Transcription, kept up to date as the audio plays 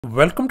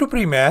Welcome to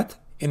PreMath.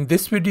 In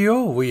this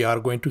video, we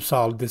are going to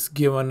solve this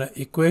given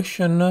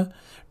equation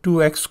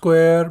 2x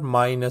squared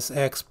minus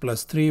x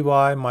plus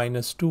 3y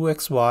minus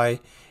 2xy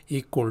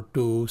equal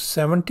to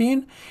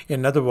 17.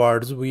 In other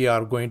words, we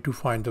are going to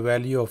find the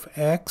value of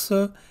x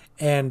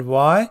and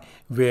y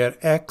where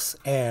x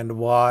and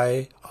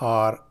y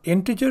are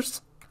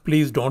integers.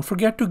 Please don't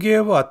forget to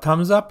give a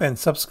thumbs up and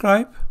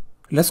subscribe.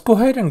 Let's go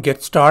ahead and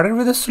get started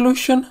with the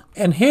solution.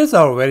 And here's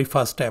our very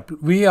first step.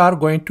 We are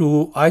going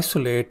to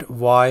isolate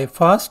y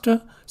first.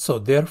 So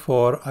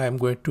therefore, I am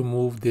going to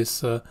move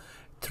this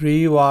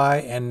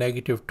 3y and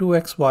negative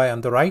 2xy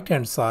on the right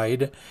hand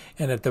side.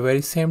 And at the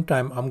very same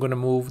time, I'm going to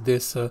move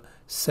this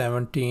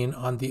 17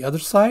 on the other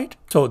side.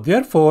 So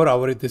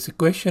therefore, this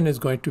equation is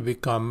going to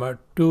become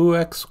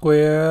 2x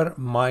squared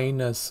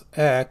minus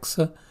x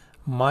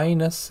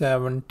minus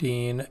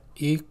 17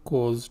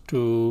 equals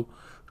to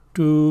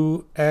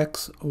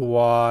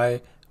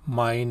 2xy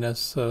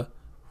minus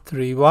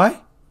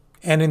 3y.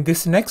 And in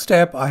this next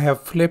step, I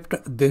have flipped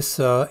this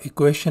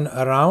equation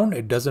around.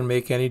 It doesn't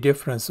make any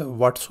difference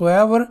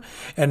whatsoever.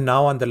 And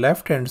now on the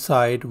left hand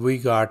side, we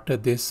got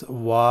this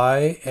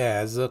y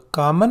as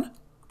common.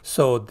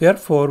 So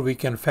therefore, we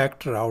can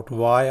factor out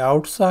y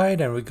outside,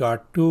 and we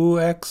got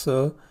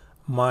 2x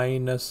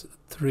minus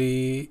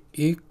 3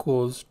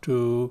 equals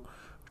to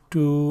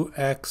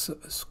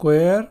 2x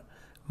squared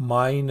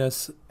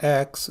minus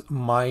x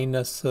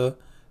minus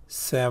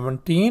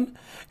 17.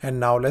 And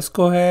now let's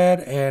go ahead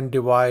and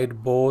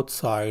divide both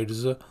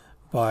sides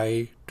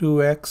by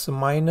 2x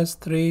minus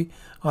 3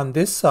 on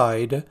this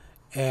side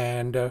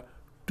and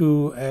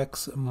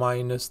 2x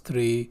minus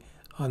 3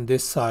 on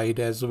this side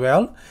as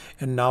well.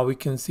 And now we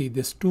can see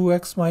this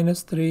 2x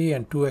minus 3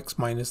 and 2x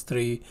minus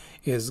 3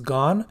 is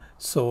gone.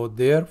 So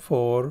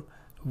therefore,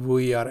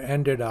 we are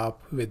ended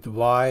up with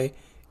y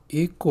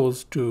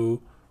equals to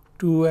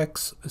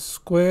 2x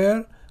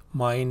squared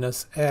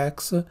minus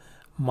x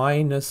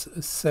minus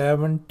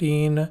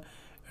 17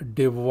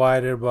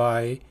 divided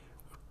by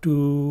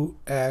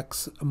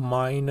 2x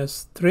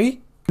minus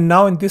 3.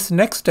 Now in this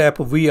next step,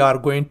 we are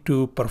going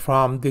to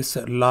perform this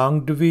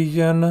long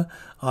division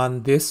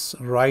on this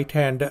right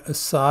hand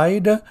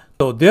side.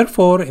 So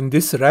therefore, in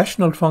this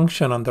rational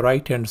function on the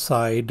right hand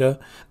side,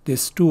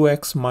 this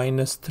 2x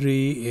minus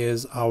 3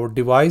 is our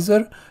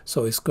divisor.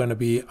 So it's going to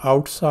be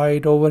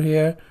outside over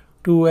here,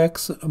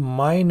 2x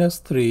minus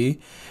 3,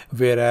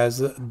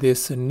 whereas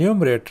this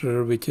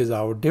numerator, which is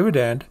our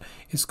dividend,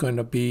 is going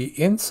to be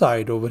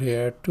inside over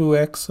here,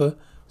 2x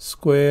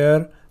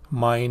squared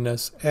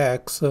minus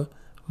x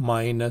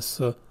minus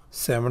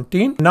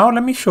 17. Now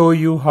let me show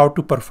you how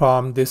to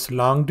perform this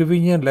long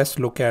division. Let's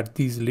look at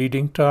these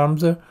leading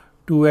terms,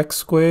 2x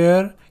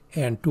squared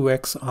and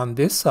 2x on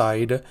this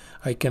side.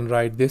 I can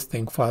write this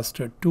thing first,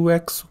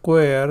 2x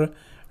squared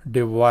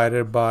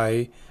divided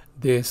by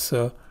this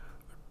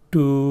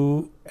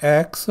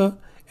 2x,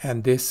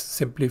 and this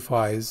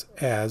simplifies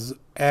as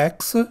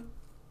x.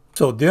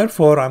 So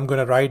therefore, I'm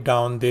going to write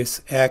down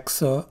this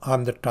x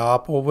on the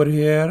top over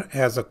here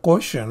as a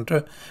quotient.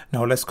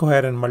 Now let's go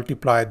ahead and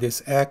multiply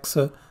this x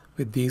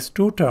with these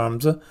two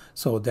terms.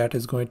 So that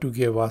is going to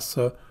give us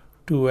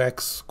 2x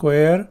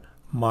squared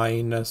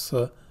minus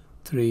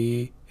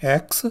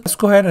 3x. Let's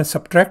go ahead and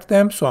subtract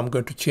them. So I'm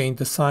going to change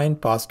the sign.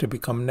 Positive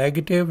become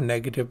negative,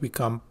 negative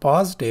become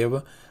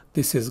positive.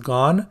 This is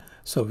gone.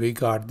 So we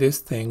got this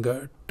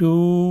thing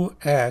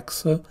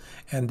 2x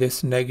and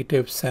this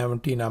negative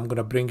 17. I'm going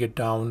to bring it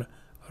down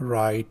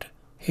right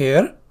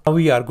here. Now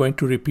we are going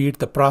to repeat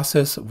the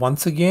process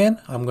once again.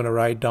 I'm going to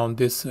write down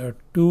this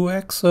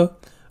 2x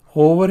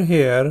over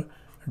here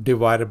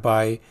divided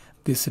by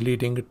this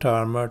leading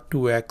term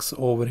 2x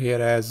over here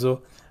as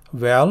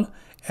well,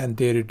 and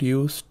they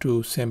reduce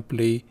to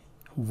simply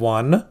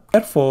 1.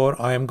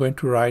 Therefore, I am going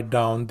to write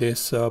down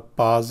this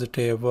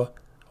positive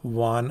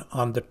 1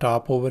 on the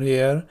top over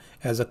here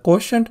as a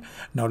quotient.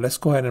 Now let's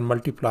go ahead and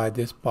multiply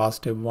this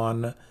positive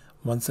 1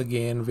 once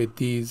again with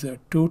these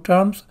two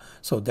terms.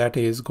 So that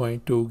is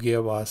going to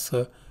give us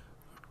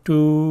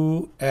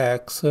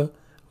 2x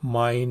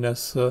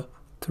minus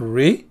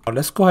 3. Now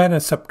let's go ahead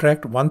and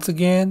subtract once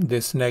again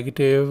this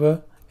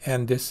negative,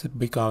 and this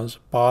becomes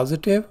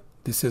positive.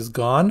 This is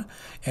gone,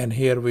 and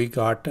here we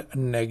got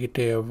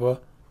negative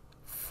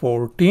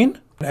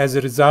 14. As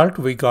a result,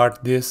 we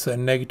got this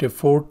negative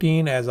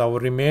 14 as our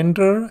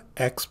remainder.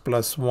 X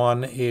plus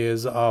 1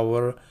 is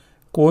our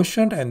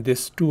quotient, and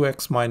this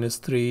 2x minus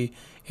 3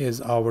 is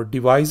our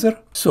divisor.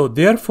 So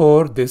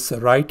therefore, this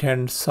right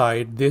hand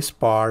side, this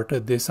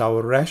part, this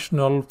our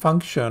rational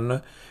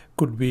function,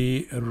 could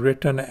be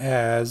written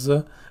as,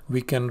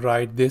 we can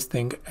write this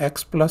thing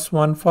x plus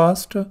 1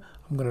 first. I'm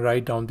going to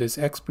write down this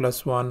x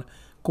plus 1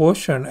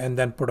 quotient and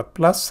then put a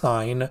plus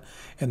sign,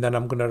 and then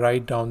I'm going to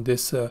write down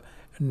this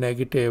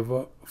negative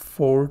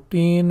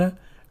 14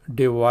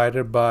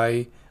 divided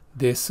by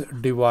this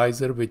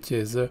divisor, which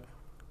is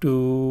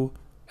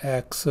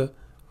 2x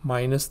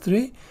minus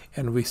 3,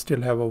 and we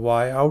still have a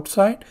y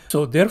outside.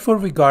 So therefore,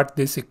 we got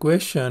this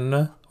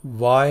equation,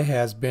 y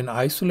has been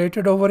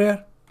isolated over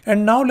here.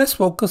 And now let's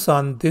focus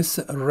on this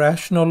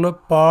rational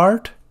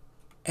part.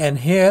 And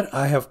here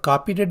I have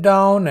copied it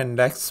down, and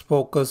let's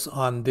focus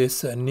on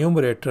this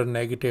numerator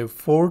negative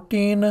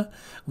 14.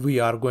 We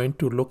are going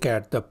to look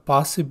at the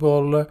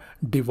possible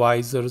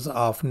divisors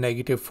of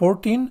negative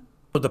 14.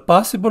 So the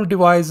possible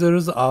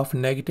divisors of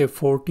negative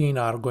 14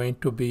 are going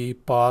to be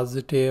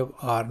positive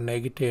or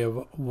negative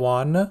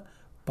 1,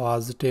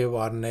 positive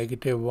or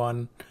negative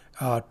 1,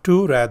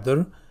 2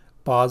 rather,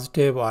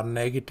 positive or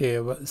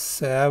negative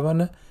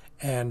 7,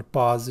 and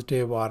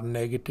positive or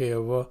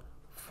negative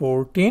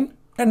 14.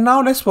 And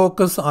now let's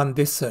focus on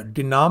this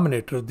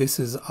denominator. This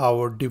is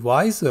our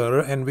divisor,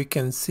 and we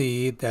can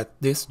see that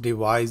this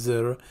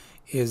divisor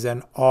is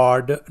an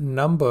odd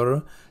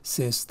number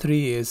since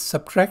 3 is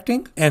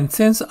subtracting. And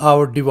since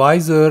our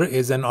divisor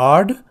is an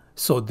odd,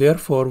 so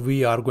therefore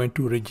we are going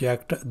to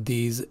reject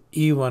these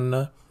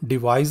even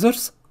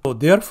divisors. So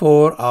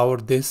therefore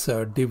this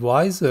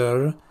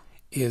divisor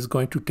is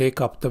going to take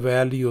up the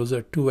values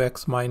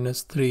 2x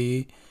minus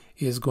 3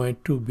 is going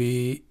to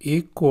be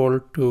equal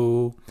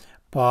to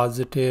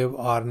positive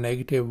or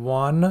negative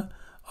 1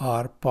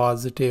 or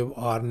positive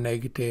or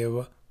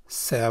negative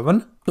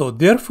 7. So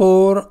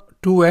therefore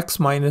 2x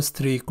minus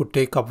 3 could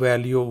take up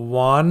value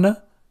 1,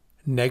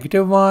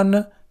 negative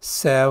 1,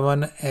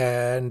 7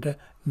 and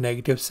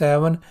negative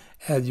 7,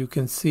 as you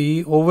can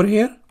see over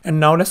here. And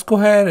now let's go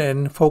ahead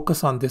and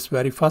focus on this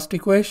very first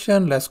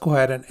equation. Let's go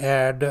ahead and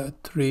add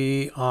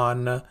 3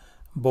 on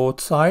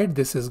both sides.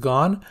 This is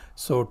gone.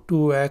 So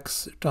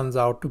 2x turns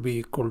out to be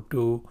equal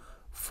to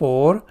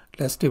 4.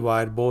 Let's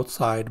divide both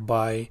sides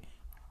by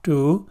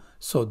 2.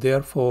 So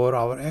therefore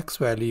our x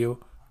value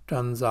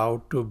turns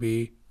out to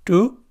be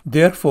 2.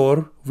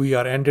 Therefore we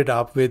are ended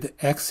up with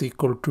x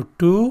equal to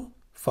 2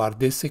 for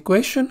this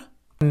equation.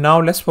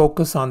 Now let's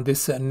focus on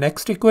this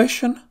next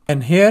equation.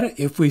 And here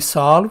if we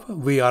solve,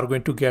 we are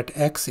going to get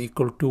x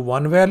equal to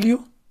 1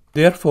 value.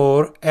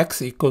 Therefore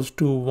x equals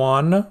to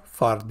 1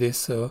 for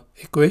this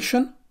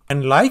equation.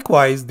 And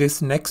likewise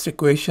this next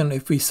equation,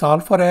 if we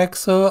solve for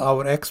x,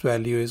 our x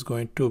value is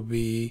going to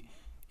be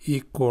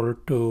equal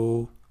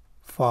to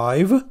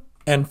 5.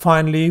 And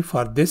finally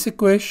for this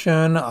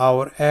equation,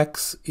 our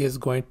x is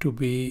going to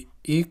be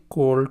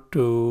equal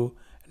to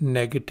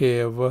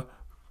negative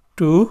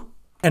 2.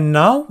 And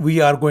now we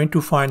are going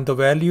to find the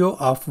value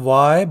of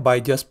y by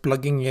just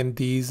plugging in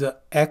these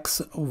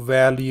x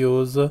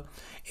values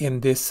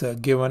in this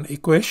given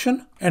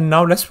equation. And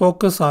now let's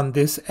focus on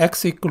this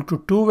x equal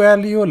to 2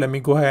 value. Let me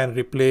go ahead and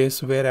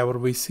replace wherever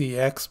we see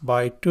x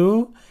by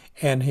 2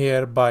 and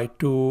here by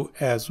 2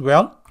 as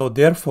well. So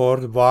therefore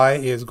y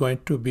is going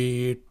to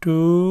be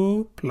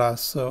 2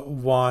 plus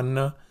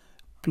 1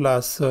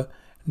 plus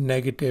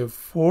negative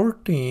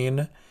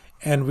 14,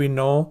 and we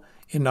know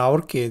in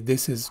our case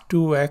this is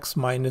 2x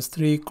minus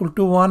 3 equal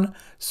to 1.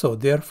 So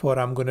therefore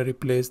I'm going to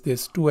replace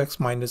this 2x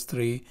minus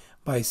 3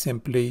 by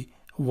simply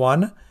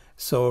 1.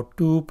 So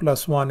 2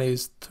 plus 1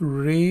 is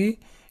 3,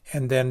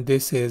 and then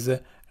this is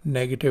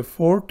negative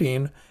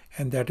 14,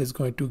 and that is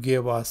going to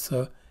give us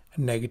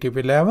negative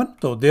 11.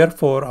 So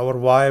therefore our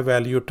y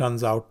value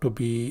turns out to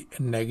be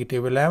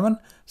negative 11.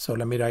 So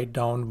let me write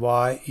down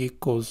y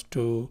equals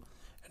to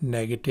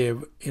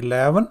negative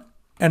 11.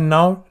 And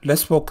now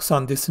let's focus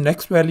on this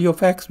next value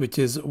of x, which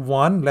is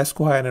 1. Let's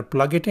go ahead and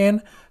plug it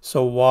in.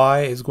 So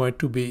y is going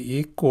to be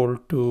equal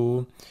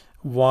to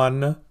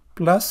 1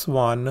 plus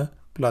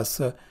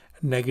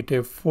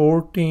negative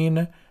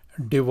 14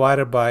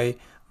 divided by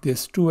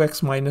this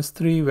 2x minus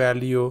 3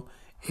 value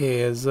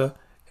is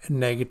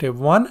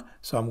negative 1.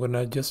 So I'm going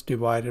to just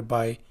divide it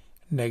by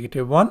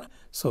negative 1.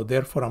 So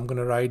therefore I'm going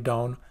to write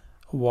down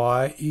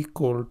y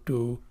equal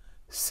to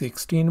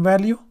 16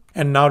 value.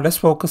 And now let's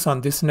focus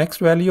on this next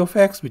value of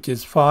x, which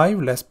is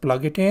 5. Let's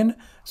plug it in.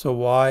 So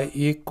y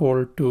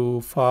equal to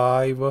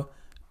 5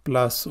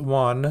 plus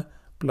 1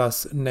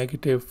 plus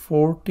negative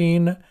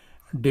 14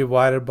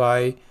 divided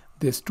by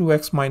this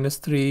 2x minus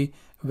 3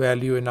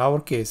 value in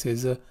our case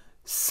is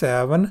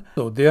 7.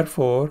 So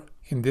therefore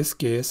in this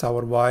case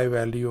our y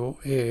value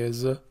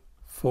is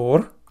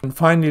 4. And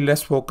finally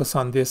let's focus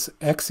on this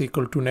x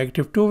equal to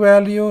negative 2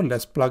 value.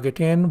 Let's plug it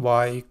in.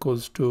 Y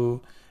equals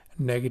to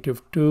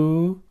negative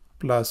 2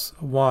 plus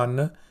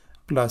 1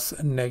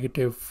 plus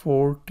negative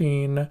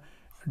 14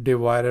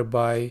 divided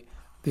by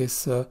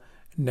this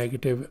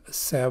negative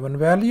 7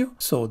 value.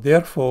 So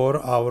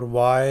therefore our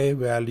y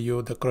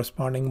value, the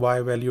corresponding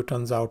y value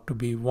turns out to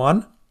be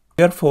 1.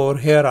 Therefore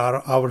here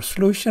are our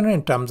solution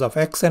in terms of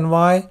x and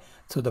y.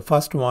 So the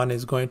first one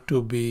is going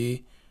to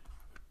be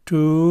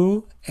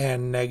 2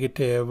 and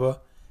negative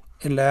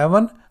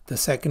 11. The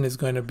second is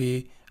going to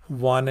be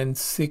 1 and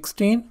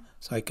 16.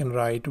 So I can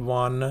write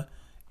 1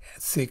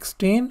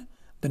 16.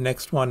 The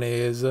next one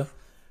is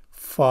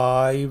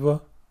 5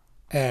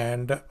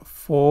 and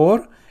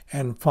 4.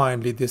 And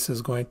finally this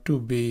is going to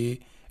be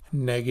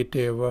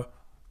negative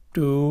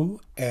 2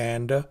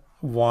 and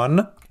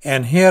 1.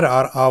 And here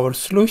are our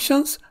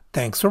solutions.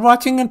 Thanks for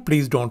watching, and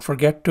please don't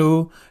forget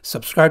to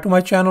subscribe to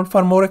my channel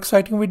for more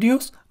exciting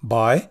videos.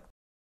 Bye.